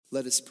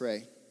Let us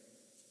pray.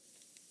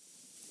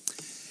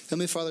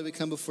 Heavenly Father, we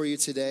come before you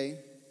today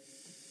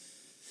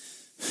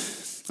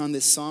on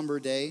this somber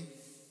day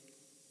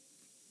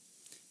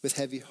with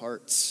heavy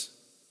hearts.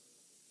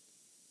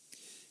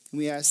 And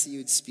we ask that you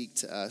would speak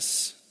to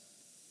us.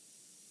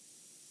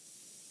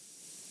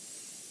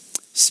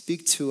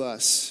 Speak to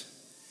us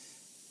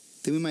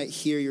that we might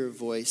hear your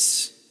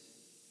voice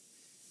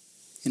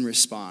and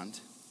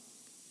respond.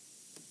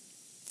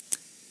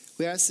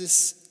 We ask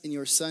this in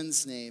your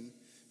Son's name,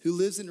 who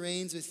lives and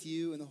reigns with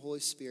you in the Holy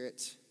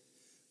Spirit,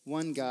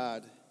 one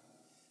God,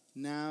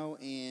 now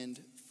and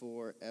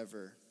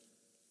forever.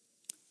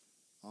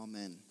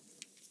 Amen.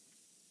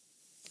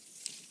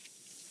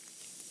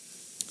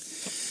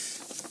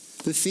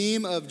 The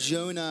theme of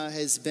Jonah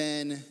has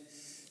been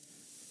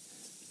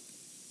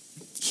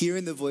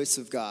hearing the voice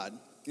of God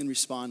and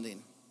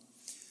responding.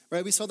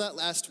 Right? We saw that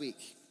last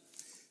week.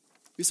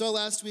 We saw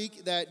last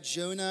week that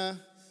Jonah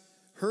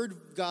heard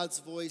God's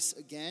voice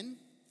again,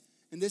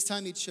 and this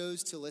time he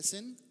chose to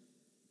listen.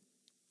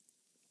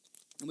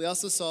 And we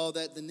also saw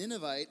that the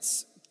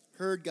Ninevites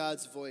heard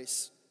God's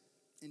voice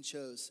and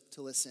chose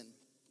to listen.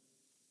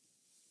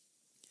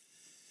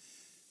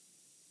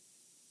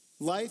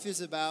 Life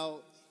is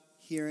about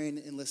hearing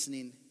and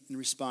listening and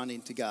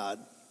responding to God.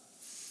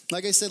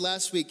 Like I said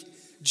last week,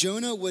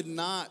 Jonah would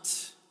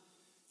not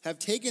have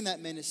taken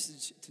that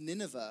message to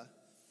Nineveh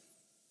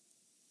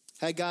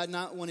had God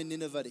not wanted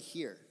Nineveh to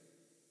hear.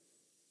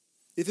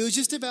 If it was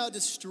just about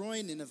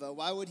destroying Nineveh,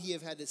 why would he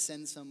have had to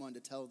send someone to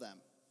tell them?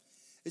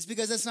 It's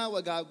because that's not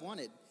what God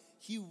wanted.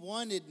 He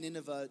wanted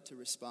Nineveh to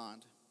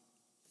respond.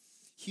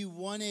 He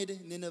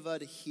wanted Nineveh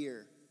to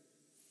hear.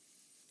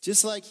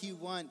 Just like he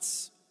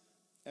wants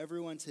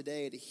everyone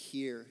today to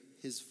hear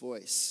his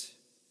voice.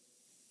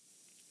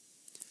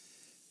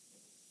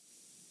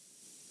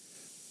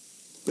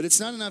 But it's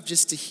not enough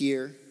just to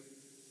hear.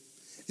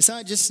 It's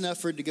not just enough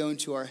for it to go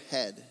into our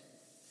head.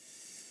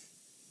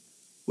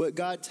 What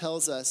God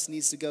tells us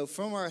needs to go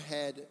from our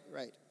head,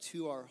 right,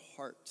 to our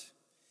heart.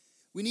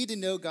 We need to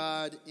know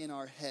God in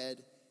our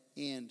head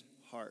and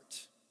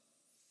heart.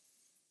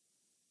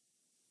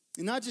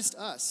 And not just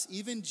us,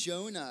 even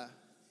Jonah,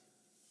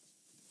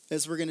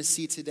 as we're going to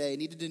see today,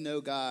 needed to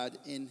know God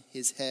in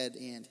his head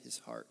and his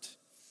heart.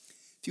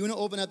 If you want to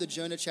open up to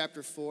Jonah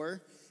chapter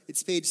 4,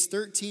 it's page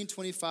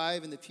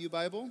 1325 in the Pew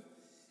Bible.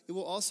 It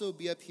will also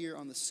be up here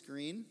on the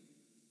screen.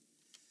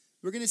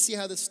 We're going to see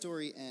how the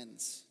story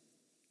ends.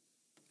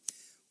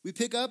 We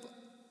pick up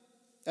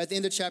at the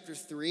end of chapter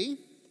 3.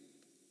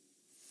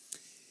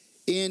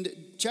 And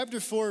chapter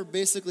 4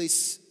 basically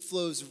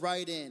flows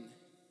right in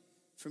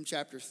from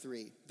chapter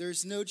 3.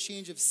 There's no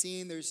change of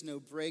scene. There's no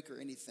break or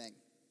anything.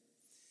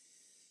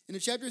 And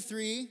in chapter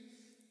 3,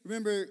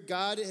 remember,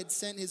 God had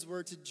sent his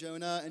word to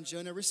Jonah, and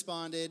Jonah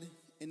responded,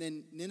 and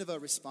then Nineveh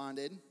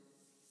responded.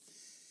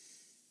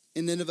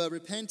 And Nineveh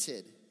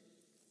repented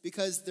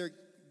because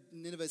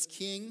Nineveh's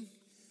king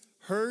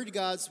heard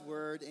God's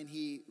word, and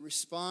he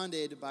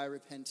responded by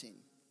repenting.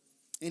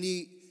 And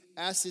he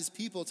asked his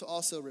people to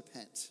also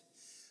repent.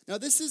 Now,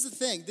 this is the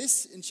thing.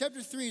 This, in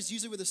chapter 3, is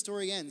usually where the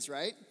story ends,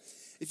 right?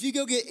 If you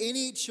go get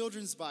any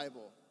children's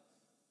Bible,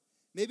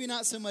 maybe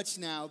not so much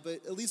now,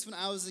 but at least when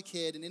I was a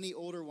kid and any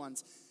older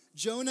ones,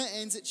 Jonah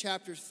ends at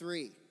chapter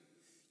 3.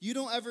 You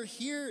don't ever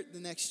hear the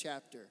next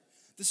chapter.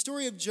 The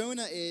story of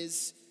Jonah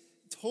is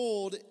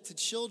told to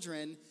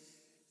children.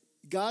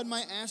 God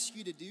might ask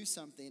you to do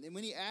something, and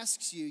when he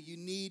asks you, you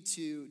need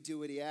to do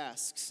what he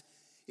asks.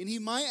 And he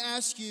might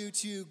ask you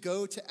to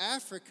go to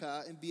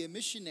Africa and be a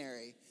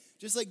missionary,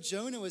 just like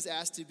Jonah was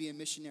asked to be a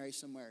missionary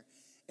somewhere.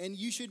 And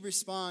you should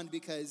respond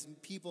because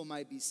people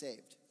might be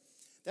saved.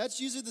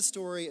 That's usually the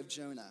story of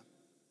Jonah.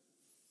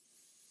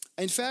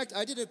 In fact,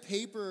 I did a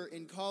paper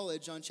in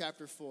college on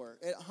chapter 4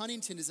 at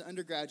Huntington as an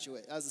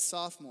undergraduate. I was a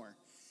sophomore.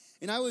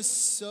 And I was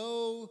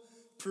so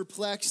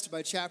perplexed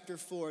by chapter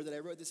 4 that I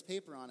wrote this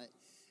paper on it.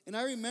 And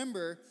I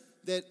remember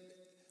that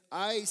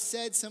I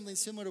said something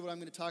similar to what I'm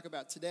going to talk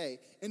about today.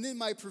 And then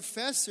my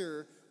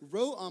professor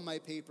wrote on my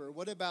paper,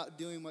 what about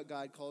doing what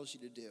God calls you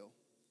to do?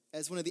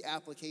 As one of the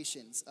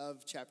applications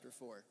of chapter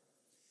 4.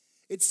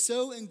 It's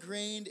so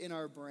ingrained in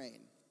our brain.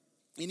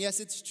 And yes,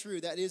 it's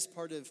true. That is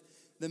part of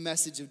the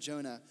message of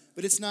Jonah.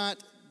 But it's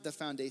not the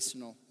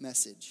foundational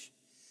message.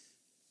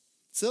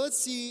 So let's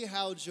see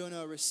how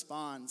Jonah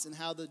responds and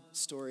how the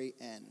story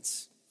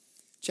ends.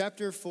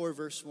 Chapter 4,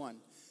 verse 1.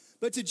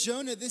 But to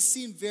Jonah, this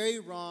seemed very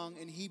wrong,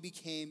 and he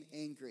became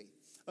angry.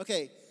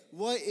 Okay,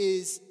 what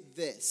is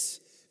this?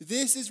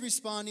 This is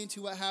responding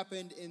to what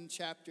happened in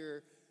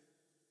chapter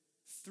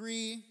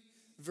 3,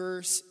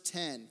 verse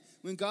 10.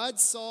 When God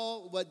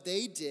saw what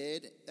they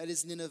did, that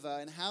is Nineveh,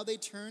 and how they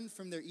turned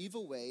from their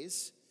evil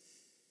ways,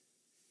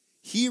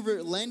 he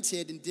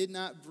relented and did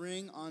not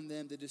bring on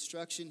them the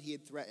destruction he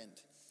had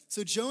threatened.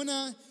 So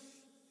Jonah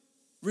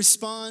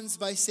responds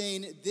by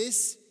saying,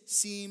 this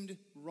seemed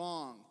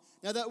wrong.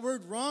 Now that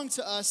word wrong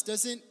to us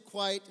doesn't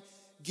quite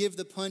give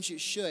the punch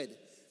it should.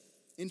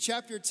 In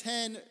chapter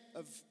 10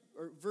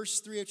 or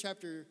verse 3 of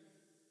chapter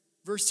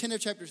Verse 10 of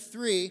chapter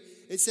 3,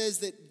 it says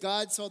that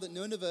God saw that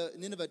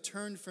Nineveh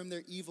turned from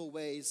their evil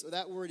ways. So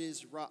that word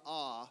is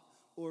ra'ah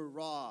or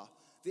ra,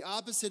 the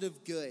opposite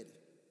of good.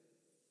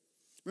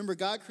 Remember,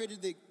 God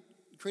created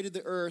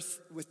the earth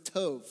with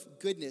tov,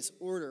 goodness,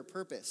 order,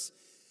 purpose.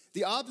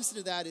 The opposite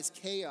of that is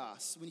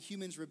chaos, when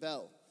humans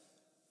rebel.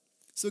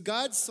 So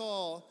God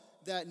saw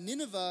that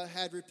Nineveh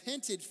had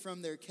repented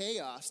from their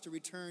chaos to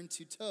return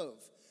to tov.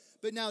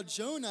 But now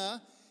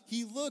Jonah,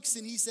 he looks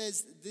and he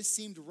says, this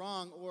seemed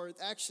wrong, or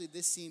actually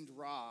this seemed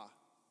ra.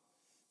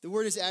 The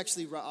word is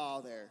actually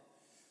ra'ah there.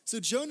 So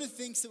Jonah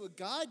thinks that what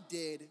God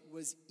did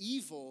was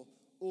evil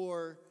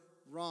or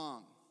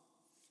wrong.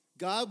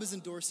 God was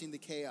endorsing the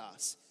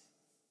chaos.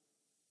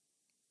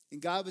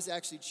 And God was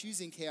actually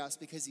choosing chaos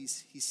because he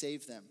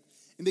saved them.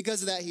 And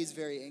because of that, he's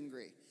very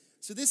angry.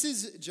 So this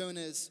is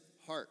Jonah's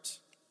heart.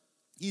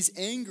 He's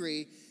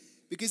angry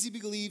because he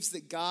believes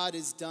that God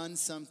has done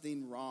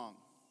something wrong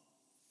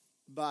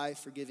by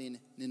forgiving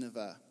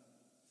Nineveh.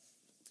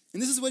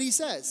 And this is what he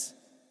says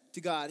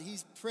to God.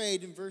 He's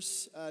prayed in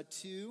verse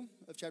 2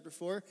 of chapter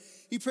 4.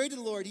 He prayed to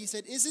the Lord. He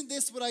said, "Isn't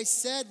this what I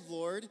said,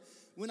 Lord,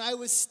 when I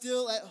was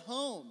still at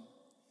home?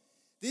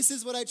 This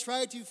is what I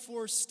tried to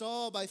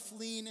forestall by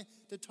fleeing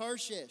to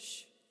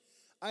Tarshish.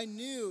 I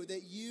knew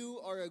that you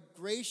are a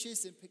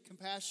gracious and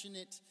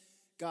compassionate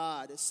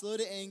God, slow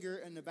to anger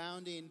and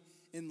abounding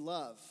in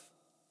love,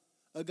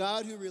 a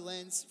God who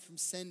relents from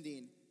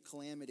sending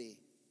calamity."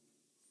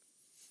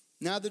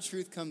 Now the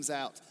truth comes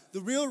out.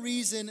 The real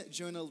reason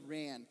Jonah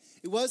ran,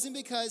 it wasn't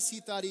because he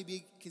thought he'd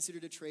be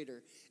considered a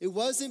traitor. It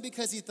wasn't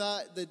because he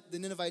thought that the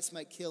Ninevites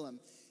might kill him.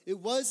 It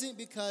wasn't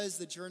because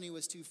the journey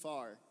was too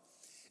far.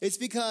 It's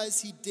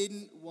because he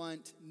didn't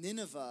want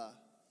Nineveh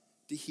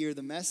to hear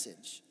the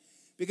message.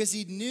 Because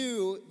he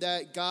knew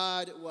that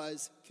God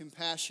was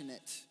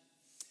compassionate.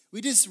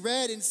 We just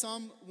read in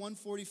Psalm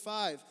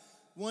 145,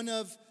 one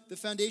of the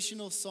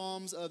foundational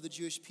psalms of the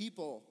Jewish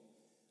people,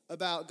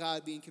 about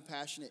God being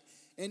compassionate.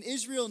 And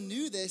Israel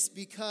knew this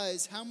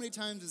because how many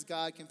times is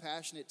God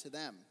compassionate to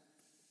them?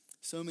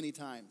 So many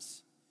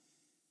times.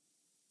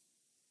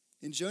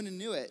 And Jonah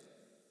knew it.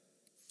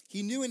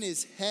 He knew in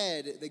his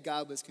head that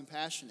God was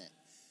compassionate.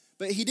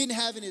 But he didn't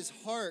have in his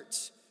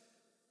heart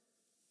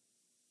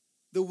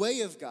the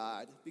way of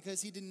God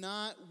because he did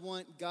not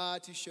want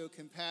God to show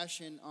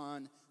compassion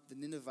on the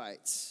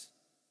Ninevites.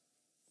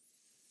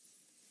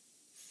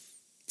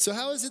 So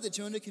how is it that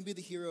Jonah can be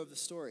the hero of the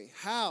story?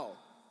 How?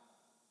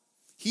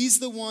 He's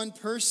the one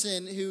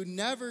person who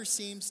never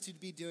seems to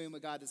be doing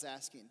what God is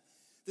asking.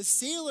 The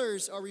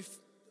sailors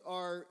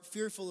are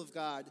fearful of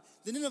God.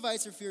 The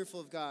Ninevites are fearful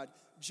of God.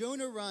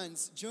 Jonah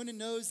runs. Jonah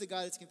knows that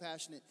God is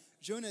compassionate.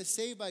 Jonah is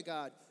saved by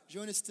God.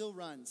 Jonah still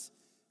runs.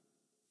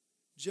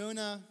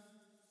 Jonah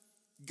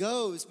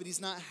goes, but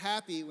he's not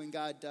happy when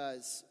God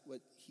does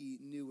what he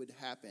knew would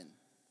happen.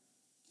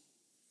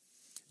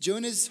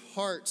 Jonah's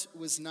heart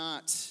was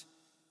not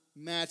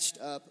matched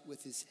up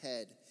with his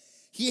head.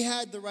 He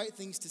had the right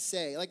things to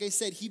say. Like I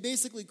said, he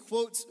basically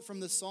quotes from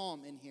the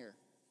psalm in here.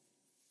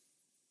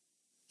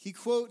 He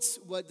quotes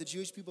what the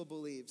Jewish people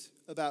believed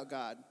about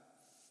God,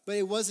 but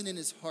it wasn't in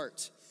his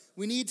heart.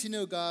 We need to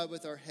know God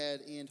with our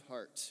head and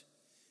heart.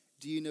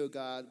 Do you know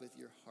God with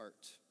your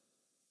heart?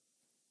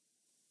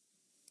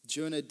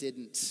 Jonah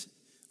didn't,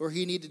 or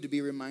he needed to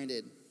be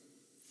reminded.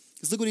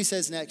 Because look what he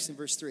says next in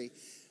verse 3.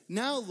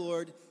 "Now,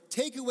 Lord,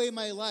 take away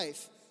my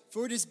life,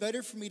 for it is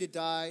better for me to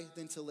die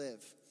than to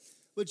live."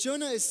 What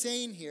Jonah is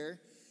saying here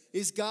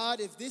is, God,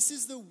 if this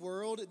is the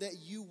world that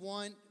you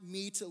want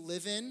me to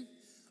live in,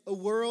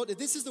 if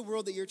this is the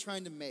world that you're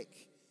trying to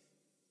make.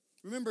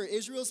 Remember,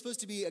 Israel is supposed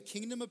to be a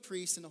kingdom of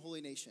priests and a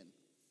holy nation.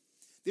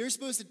 They're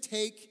supposed to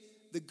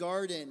take the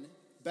garden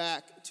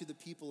back to the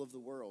people of the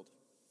world.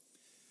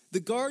 The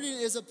garden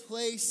is a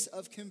place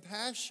of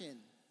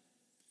compassion.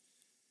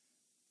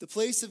 The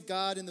place of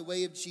God in the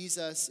way of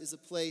Jesus is a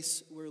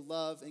place where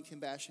love and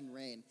compassion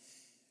reign.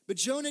 But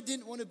Jonah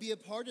didn't want to be a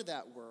part of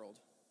that world,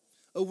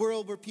 a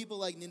world where people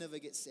like Nineveh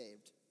get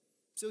saved.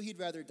 So he'd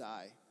rather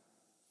die.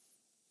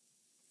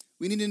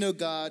 We need to know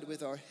God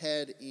with our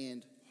head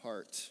and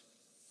heart.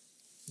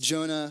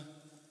 Jonah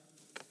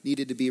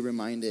needed to be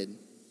reminded.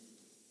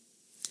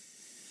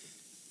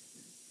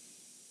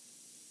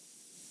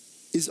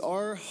 Is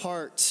our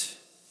heart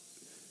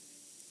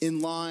in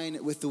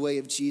line with the way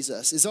of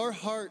Jesus? Is our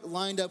heart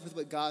lined up with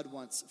what God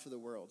wants for the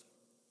world?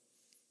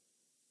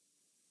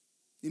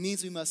 It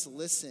means we must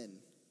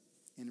listen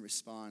and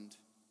respond.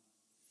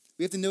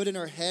 We have to know it in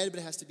our head, but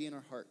it has to be in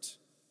our heart.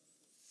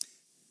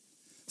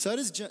 So how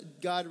does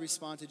God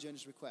respond to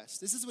Jonah's request?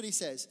 This is what he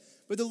says.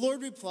 But the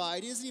Lord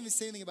replied, he doesn't even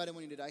say anything about him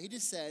wanting to die. He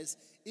just says,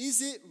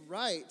 "Is it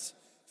right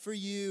for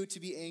you to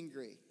be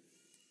angry?"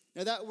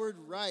 Now that word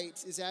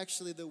right is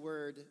actually the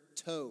word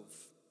tov.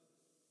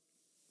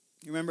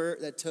 You remember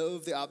that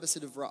tov, the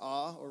opposite of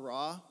ra'ah or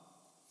ra?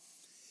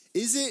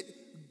 Is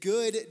it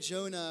good,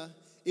 Jonah?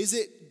 Is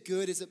it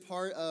good? Is it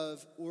part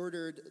of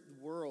ordered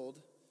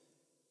world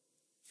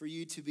for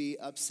you to be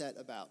upset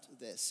about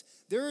this?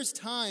 There is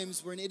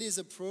times when it is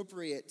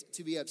appropriate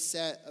to be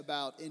upset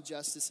about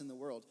injustice in the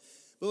world.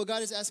 But what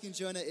God is asking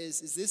Jonah is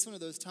this one of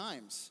those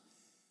times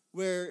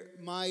where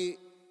my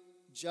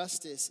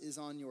justice is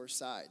on your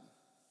side?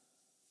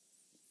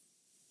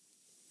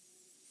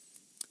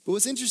 But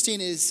what's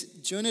interesting is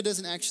Jonah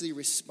doesn't actually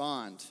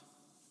respond.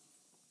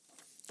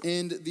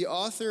 And the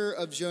author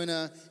of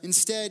Jonah,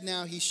 instead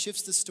now he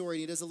shifts the story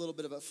and he does a little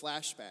bit of a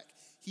flashback.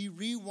 He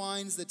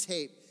rewinds the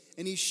tape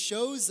and he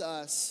shows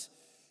us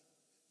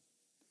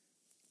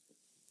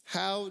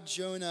how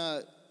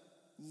Jonah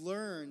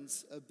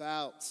learns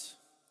about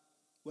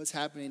what's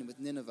happening with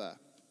Nineveh.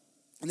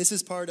 And this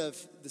is part of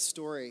the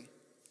story.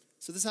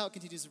 So this is how it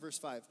continues in verse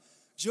 5.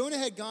 Jonah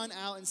had gone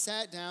out and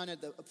sat down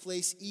at a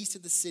place east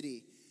of the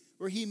city,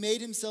 where he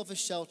made himself a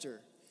shelter,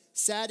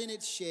 sat in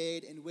its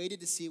shade, and waited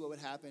to see what would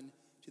happen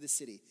to the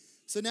city.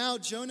 So now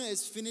Jonah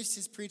has finished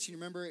his preaching.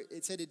 Remember,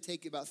 it said it'd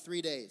take about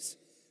 3 days.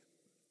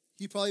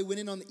 He probably went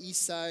in on the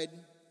east side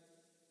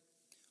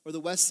or the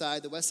west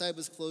side. The west side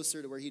was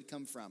closer to where he'd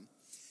come from.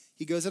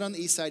 He goes out on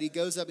the east side. He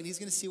goes up, and he's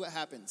going to see what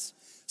happens.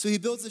 So he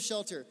builds a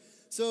shelter.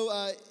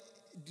 So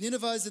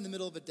Nineveh is in the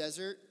middle of a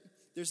desert.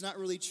 There's not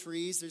really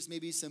trees. There's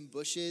maybe some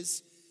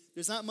bushes.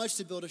 There's not much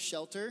to build a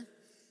shelter.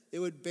 It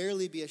would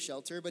barely be a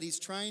shelter, but he's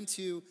trying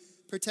to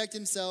protect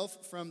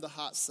himself from the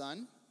hot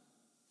sun.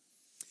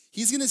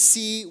 He's going to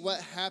see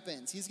what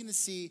happens. He's going to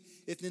see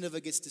if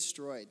Nineveh gets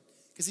destroyed,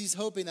 because he's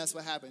hoping that's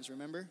what happens,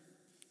 remember?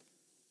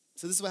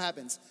 So this is what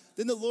happens.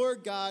 Then the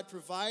Lord God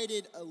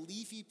provided a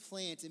leafy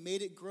plant and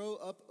made it grow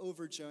up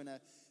over Jonah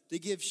to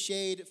give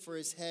shade for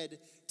his head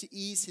to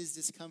ease his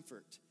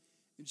discomfort.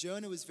 And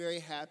Jonah was very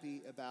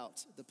happy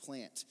about the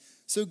plant.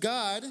 So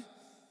God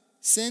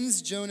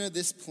sends Jonah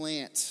this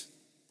plant.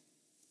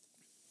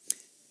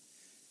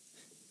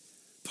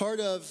 Part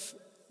of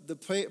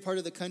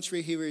the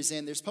country he was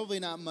in, there's probably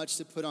not much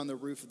to put on the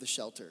roof of the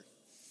shelter.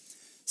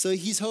 So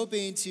he's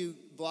hoping to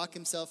block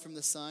himself from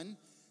the sun,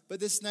 but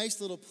this nice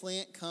little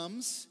plant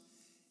comes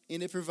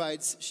and it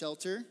provides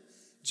shelter.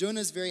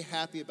 Jonah's very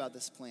happy about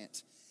this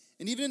plant.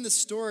 And even in the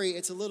story,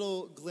 it's a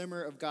little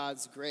glimmer of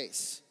God's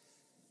grace.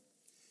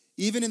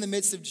 Even in the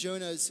midst of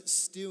Jonah's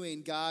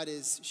stewing, God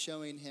is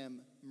showing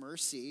him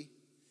mercy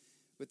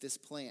with this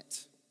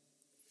plant.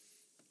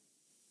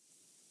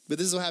 But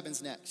this is what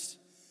happens next.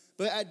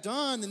 But at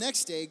dawn the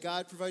next day,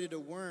 God provided a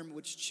worm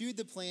which chewed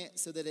the plant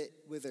so that it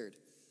withered.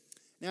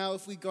 Now,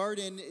 if you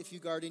garden,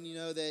 you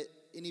know that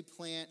any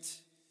plant,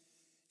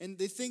 and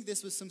they think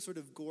this was some sort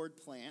of gourd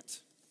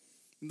plant.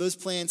 And those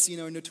plants,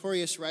 are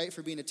notorious, right,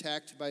 for being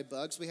attacked by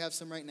bugs. We have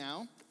some right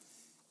now.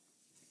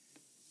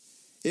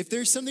 If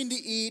there's something to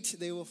eat,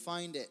 they will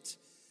find it.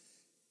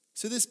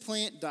 So this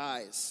plant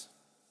dies.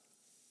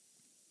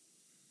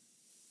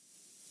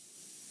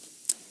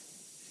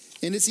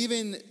 And it's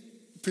even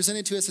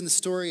presented to us in the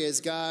story as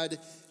God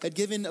had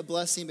given a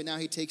blessing, but now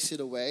he takes it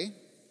away.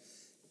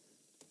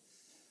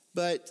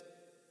 But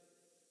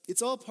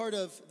it's all part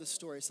of the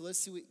story. So let's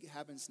see what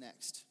happens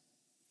next.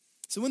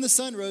 So when the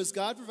sun rose,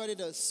 God provided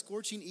a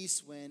scorching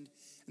east wind,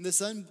 and the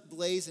sun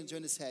blazed in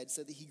Jonah's head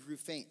so that he grew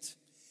faint.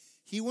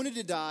 He wanted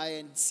to die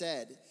and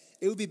said,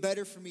 "It would be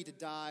better for me to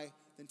die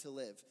than to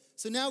live."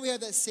 So now we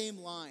have that same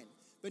line.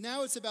 But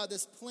now it's about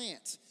this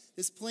plant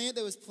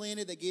that was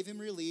planted that gave him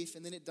relief,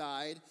 and then it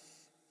died.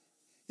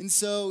 And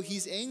so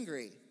he's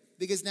angry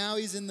because now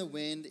he's in the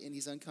wind and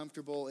he's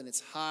uncomfortable and it's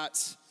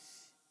hot.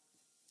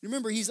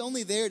 Remember, he's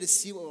only there to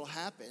see what will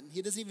happen.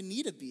 He doesn't even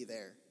need to be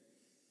there.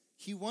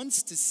 He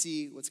wants to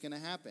see what's going to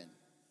happen.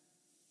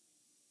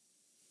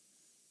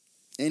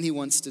 And he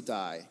wants to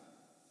die.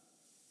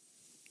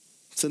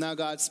 So now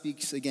God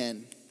speaks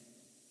again.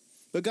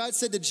 But God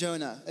said to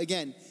Jonah,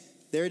 again,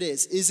 there it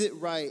is it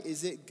right?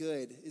 Is it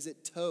good? Is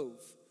it tov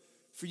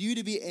for you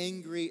to be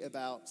angry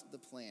about the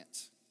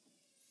plant?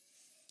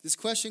 This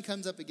question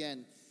comes up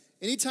again.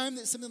 Anytime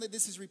that something like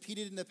this is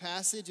repeated in the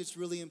passage, it's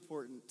really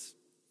important.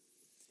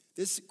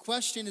 This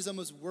question is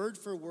almost word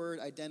for word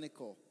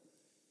identical.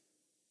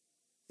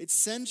 It's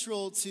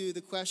central to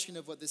the question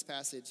of what this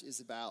passage is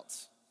about.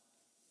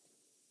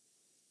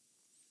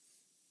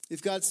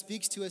 If God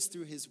speaks to us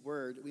through his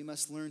word, we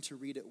must learn to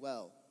read it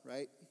well,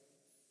 right?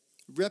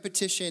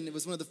 Repetition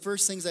was one of the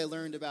first things I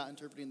learned about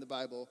interpreting the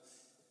Bible,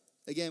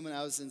 again, when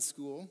I was in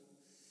school.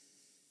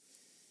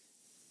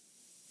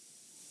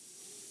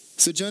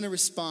 So Jonah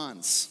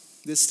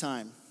responds this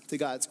time to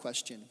God's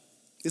question.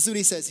 This is what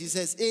he says. He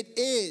says, it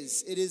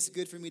is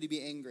good for me to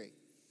be angry.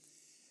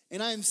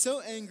 And I am so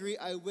angry,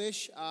 I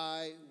wish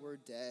I were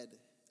dead.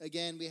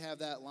 Again, we have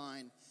that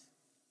line.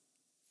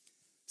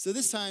 So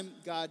this time,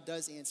 God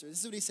does answer. This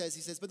is what he says.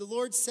 He says, but the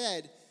Lord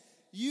said,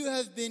 you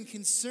have been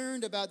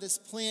concerned about this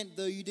plant,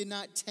 though you did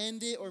not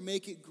tend it or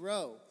make it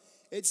grow.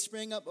 It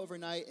sprang up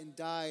overnight and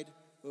died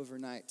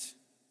overnight.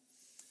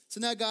 So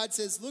now God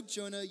says, look,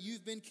 Jonah,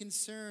 you've been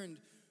concerned.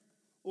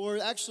 Or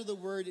actually the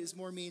word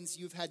means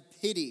you've had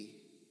pity.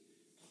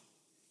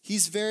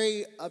 He's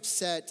very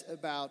upset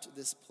about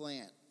this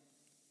plant.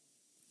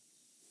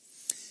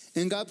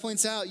 And God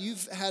points out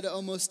you've had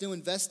almost no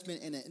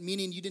investment in it,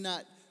 meaning you did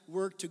not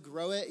work to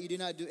grow it. You did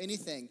not do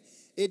anything.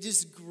 It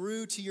just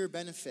grew to your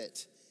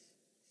benefit.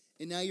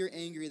 And now you're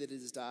angry that it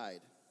has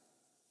died.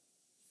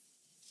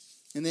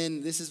 And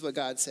then this is what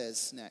God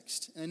says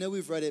next. And I know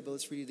we've read it, but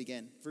let's read it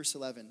again. Verse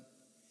 11.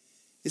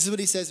 This is what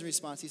he says in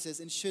response. He says,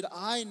 "And should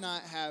I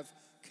not have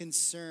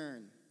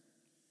concern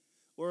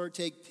or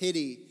take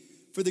pity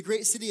for the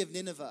great city of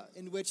Nineveh,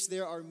 in which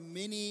there are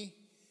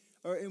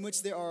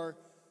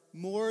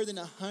more than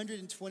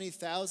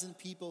 120,000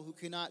 people who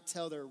cannot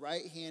tell their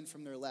right hand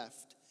from their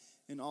left,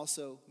 and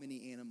also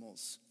many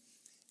animals?"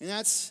 And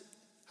that's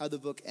how the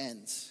book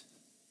ends,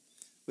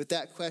 with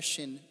that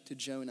question to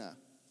Jonah.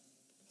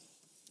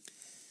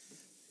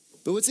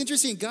 But what's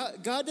interesting,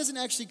 God doesn't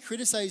actually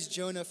criticize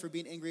Jonah for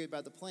being angry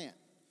about the plant.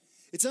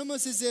 It's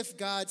almost as if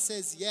God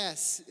says,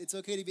 yes, it's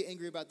okay to be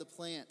angry about the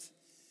plant,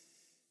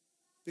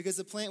 because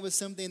the plant was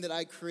something that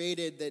I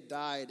created that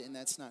died, and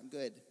that's not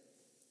good.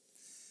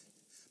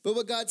 But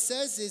what God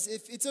says is,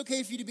 if it's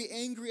okay for you to be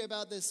angry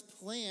about this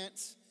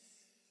plant,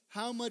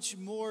 how much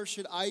more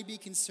should I be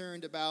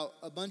concerned about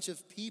a bunch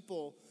of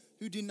people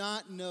who do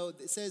not know?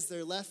 It says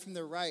they're left from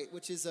their right,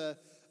 which is a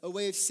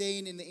way of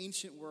saying in the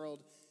ancient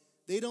world,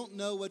 they don't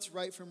know what's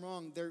right from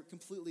wrong. They're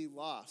completely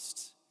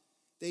lost.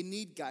 They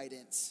need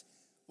guidance.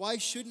 Why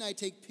shouldn't I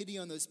take pity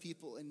on those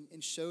people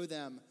and show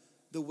them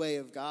the way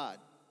of God?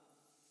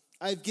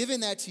 I've given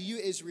that to you,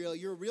 Israel.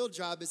 Your real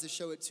job is to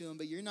show it to them,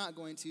 but you're not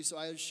going to, so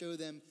I'll show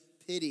them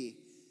pity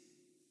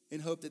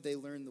and hope that they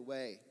learn the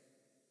way.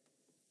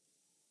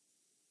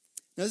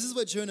 Now, this is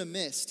what Jonah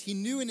missed. He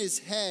knew in his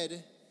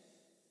head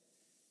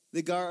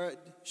that God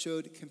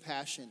showed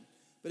compassion.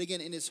 But again,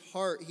 in his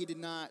heart, he did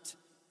not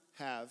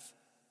have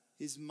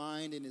his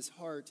mind and his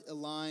heart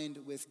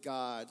aligned with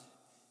God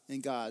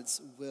and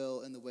God's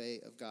will and the way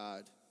of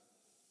God.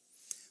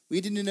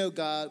 We need to know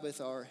God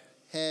with our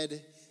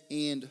head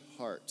and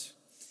heart.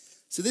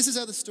 So this is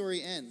how the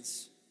story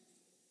ends.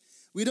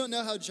 We don't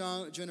know how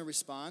Jonah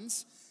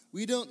responds.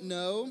 We don't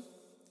know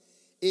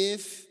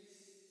if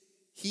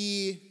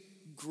he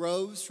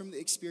grows from the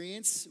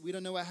experience. We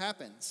don't know what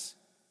happens.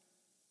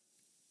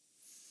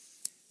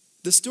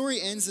 The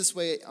story ends this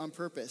way on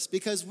purpose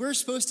because we're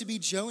supposed to be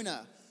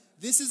Jonah.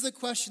 This is the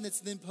question that's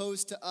then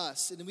posed to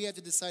us, and we have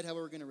to decide how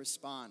we're going to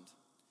respond.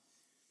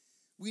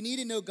 We need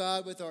to know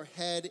God with our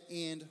head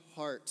and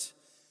heart.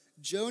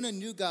 Jonah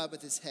knew God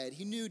with his head.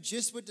 He knew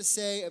just what to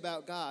say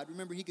about God.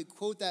 Remember, he could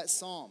quote that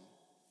psalm.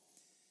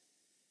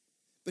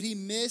 But he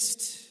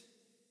missed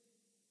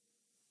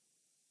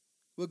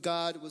what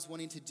God was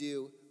wanting to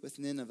do with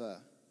Nineveh.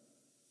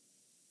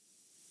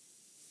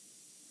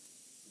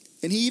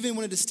 And he even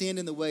wanted to stand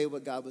in the way of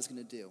what God was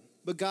going to do.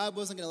 But God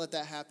wasn't going to let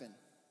that happen.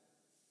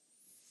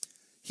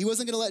 He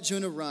wasn't going to let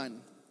Jonah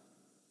run.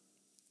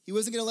 He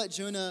wasn't going to let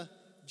Jonah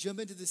jump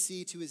into the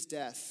sea to his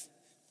death.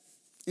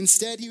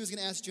 Instead, he was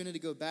going to ask Jonah to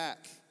go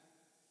back.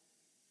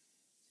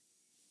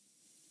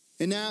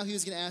 And now he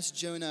was going to ask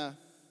Jonah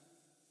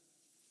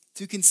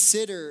to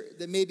consider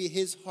that maybe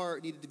his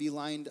heart needed to be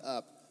lined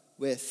up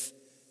with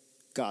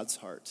God's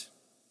heart.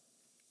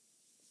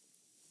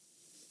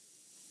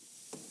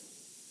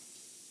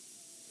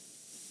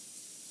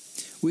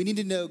 We need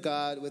to know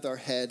God with our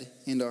head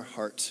and our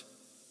heart.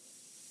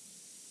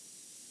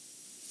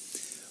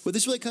 What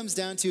this really comes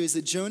down to is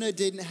that Jonah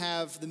didn't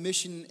have the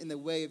mission in the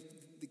way of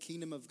the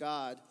kingdom of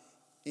God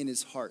in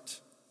his heart.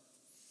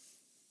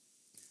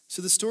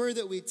 So the story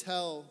that we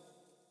tell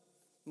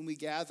when we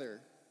gather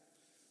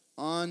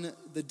on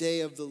the day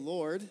of the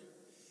Lord,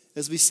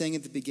 as we sang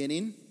at the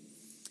beginning,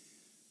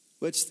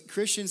 which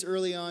Christians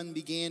early on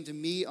began to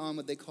meet on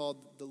what they called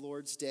the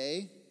Lord's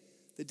Day,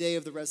 the day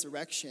of the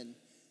resurrection.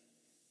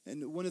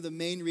 And one of the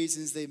main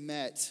reasons they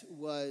met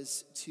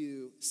was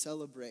to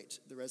celebrate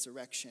the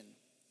resurrection.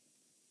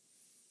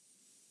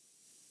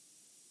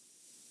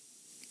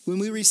 When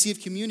we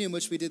receive communion,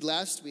 which we did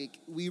last week,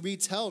 we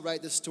retell,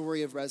 right, the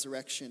story of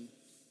resurrection.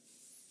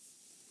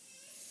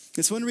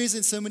 It's one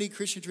reason so many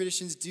Christian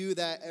traditions do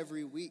that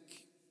every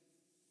week.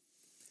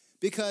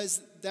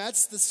 Because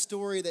that's the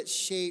story that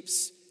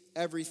shapes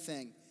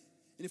everything.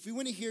 And if we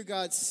want to hear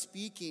God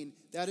speaking,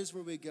 that is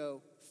where we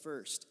go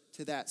first,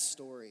 to that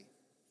story.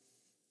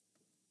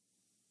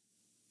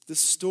 The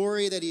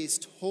story that he's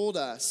told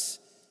us,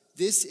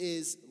 this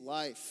is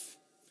life.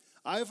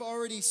 I've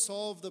already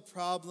solved the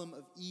problem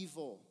of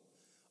evil.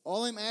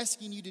 All I'm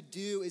asking you to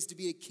do is to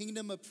be a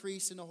kingdom of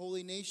priests and a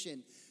holy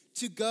nation.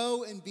 To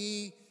go and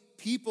be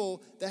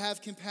people that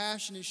have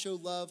compassion and show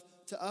love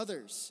to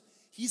others.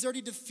 He's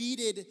already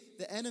defeated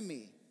the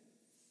enemy.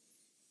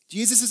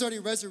 Jesus is already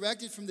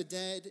resurrected from the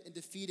dead and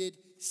defeated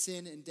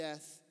sin and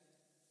death.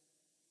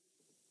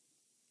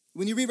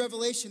 When you read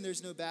Revelation,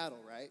 there's no battle,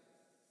 right?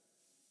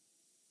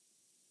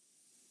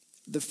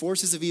 The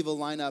forces of evil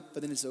line up,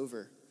 but then it's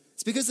over.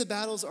 It's because the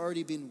battle's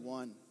already been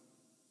won.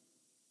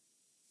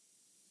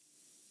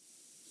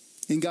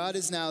 And God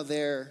is now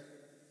there,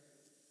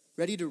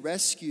 ready to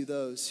rescue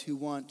those who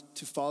want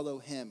to follow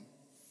him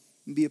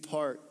and be a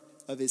part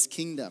of his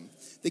kingdom.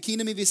 The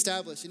kingdom he's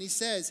established. And he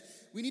says,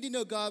 we need to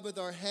know God with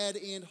our head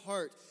and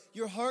heart.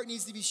 Your heart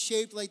needs to be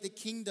shaped like the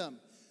kingdom.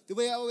 The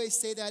way I always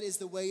say that is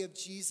the way of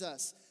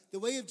Jesus. The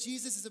way of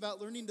Jesus is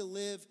about learning to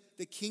live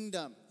the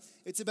kingdom.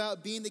 It's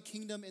about being the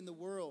kingdom in the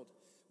world.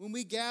 When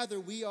we gather,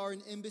 we are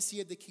an embassy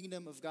of the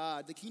kingdom of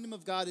God. The kingdom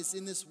of God is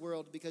in this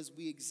world because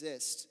we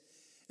exist.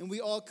 And we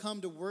all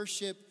come to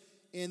worship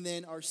and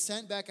then are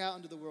sent back out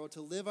into the world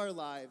to live our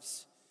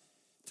lives,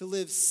 to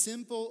live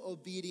simple,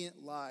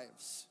 obedient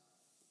lives.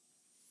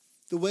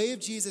 The way of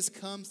Jesus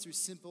comes through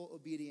simple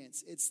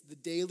obedience. It's the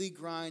daily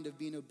grind of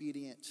being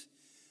obedient,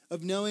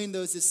 of knowing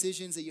those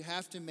decisions that you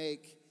have to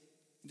make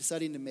and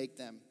deciding to make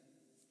them.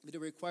 But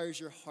it requires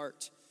your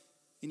heart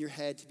and your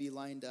head to be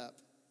lined up.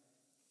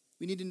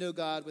 We need to know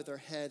God with our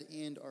head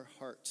and our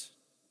heart.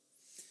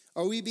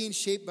 Are we being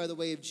shaped by the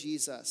way of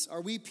Jesus?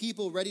 Are we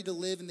people ready to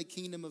live in the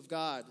kingdom of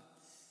God?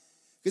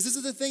 Because this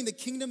is the thing, the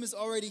kingdom is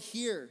already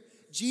here.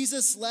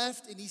 Jesus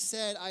left and he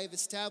said, I have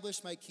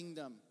established my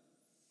kingdom.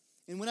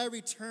 And when I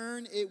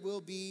return, it will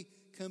be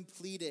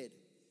completed.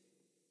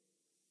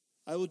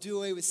 I will do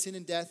away with sin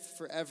and death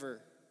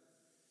forever.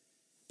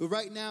 But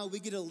right now,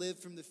 we get to live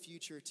from the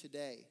future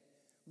today.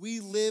 We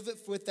live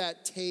with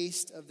that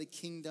taste of the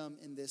kingdom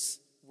in this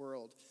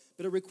world.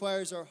 But it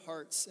requires our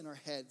hearts and our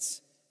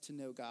heads to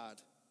know God.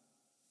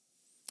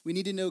 We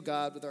need to know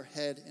God with our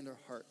head and our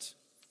heart.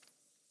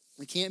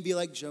 We can't be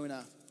like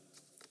Jonah.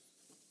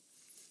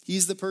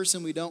 He's the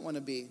person we don't want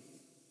to be.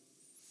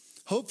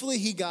 Hopefully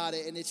he got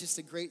it, and it's just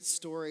a great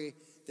story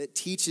that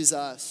teaches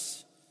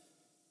us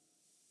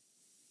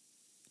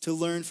to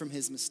learn from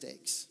his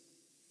mistakes.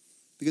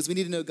 Because we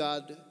need to know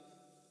God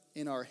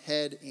in our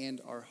head and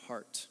our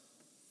heart.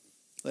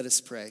 Let us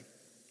pray.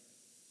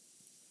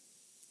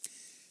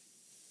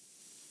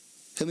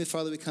 Heavenly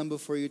Father, we come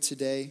before you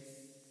today,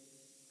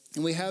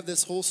 and we have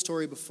this whole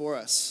story before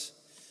us.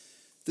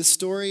 The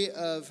story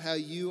of how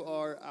you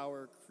are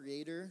our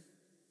creator.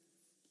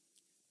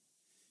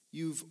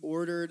 You've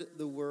ordered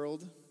the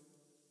world.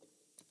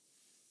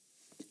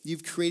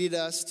 You've created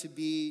us to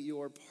be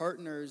your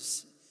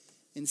partners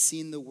in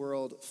seeing the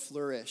world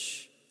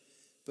flourish,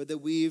 but that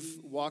we've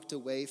walked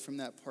away from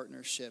that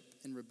partnership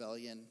in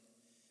rebellion.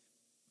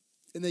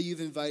 And that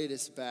you've invited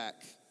us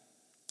back.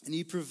 And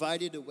you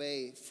provided a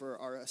way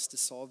for us to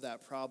solve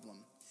that problem.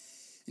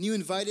 And you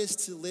invite us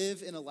to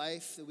live in a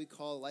life that we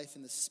call a life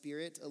in the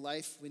Spirit, a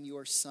life when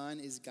your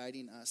Son is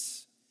guiding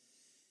us,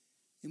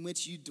 in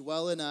which you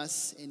dwell in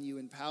us and you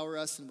empower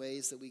us in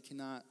ways that we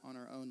cannot on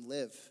our own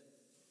live.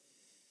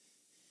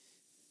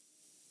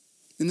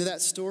 And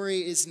that story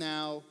is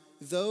now,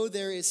 though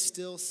there is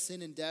still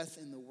sin and death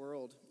in the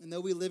world, and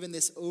though we live in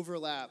this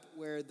overlap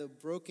where the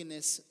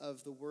brokenness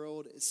of the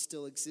world is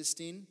still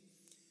existing,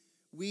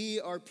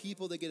 we are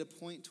people that get to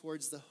point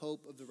towards the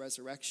hope of the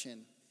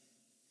resurrection.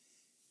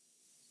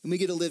 And we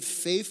get to live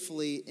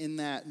faithfully in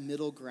that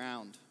middle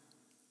ground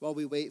while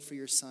we wait for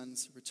your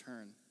Son's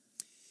return.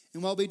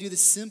 And while we do the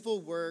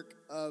simple work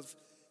of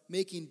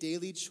making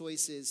daily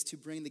choices to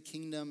bring the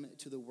kingdom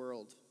to the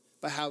world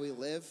by how we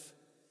live,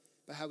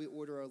 by how we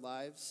order our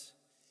lives,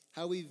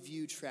 how we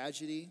view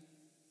tragedy.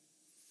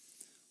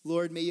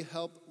 Lord, may you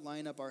help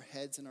line up our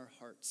heads and our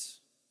hearts,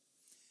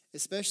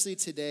 especially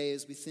today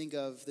as we think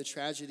of the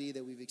tragedy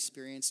that we've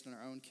experienced in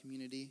our own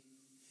community.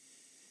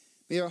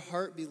 May our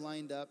heart be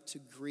lined up to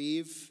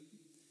grieve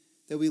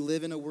that we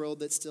live in a world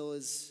that still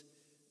is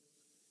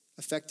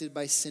affected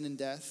by sin and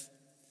death.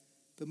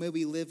 But may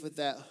we live with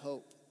that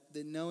hope,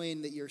 that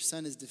knowing that your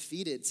Son has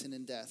defeated sin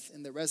and death,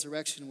 and the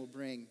resurrection will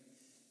bring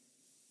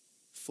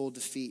full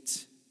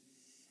defeat.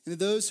 And that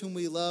those whom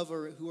we love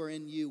or who are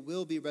in you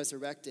will be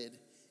resurrected,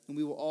 and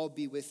we will all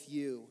be with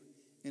you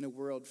in a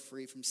world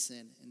free from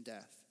sin and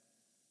death.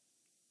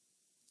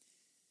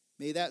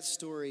 May that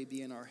story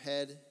be in our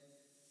head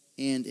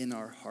and in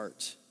our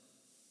heart,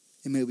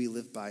 and may we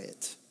live by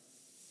it.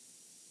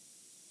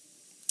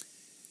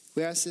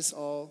 We ask this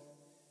all,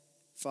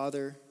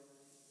 Father,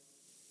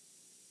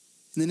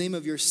 in the name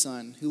of your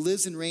Son, who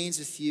lives and reigns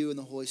with you in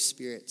the Holy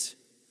Spirit,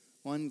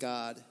 one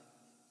God,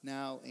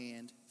 now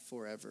and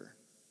forever.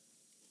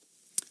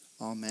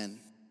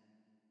 Amen.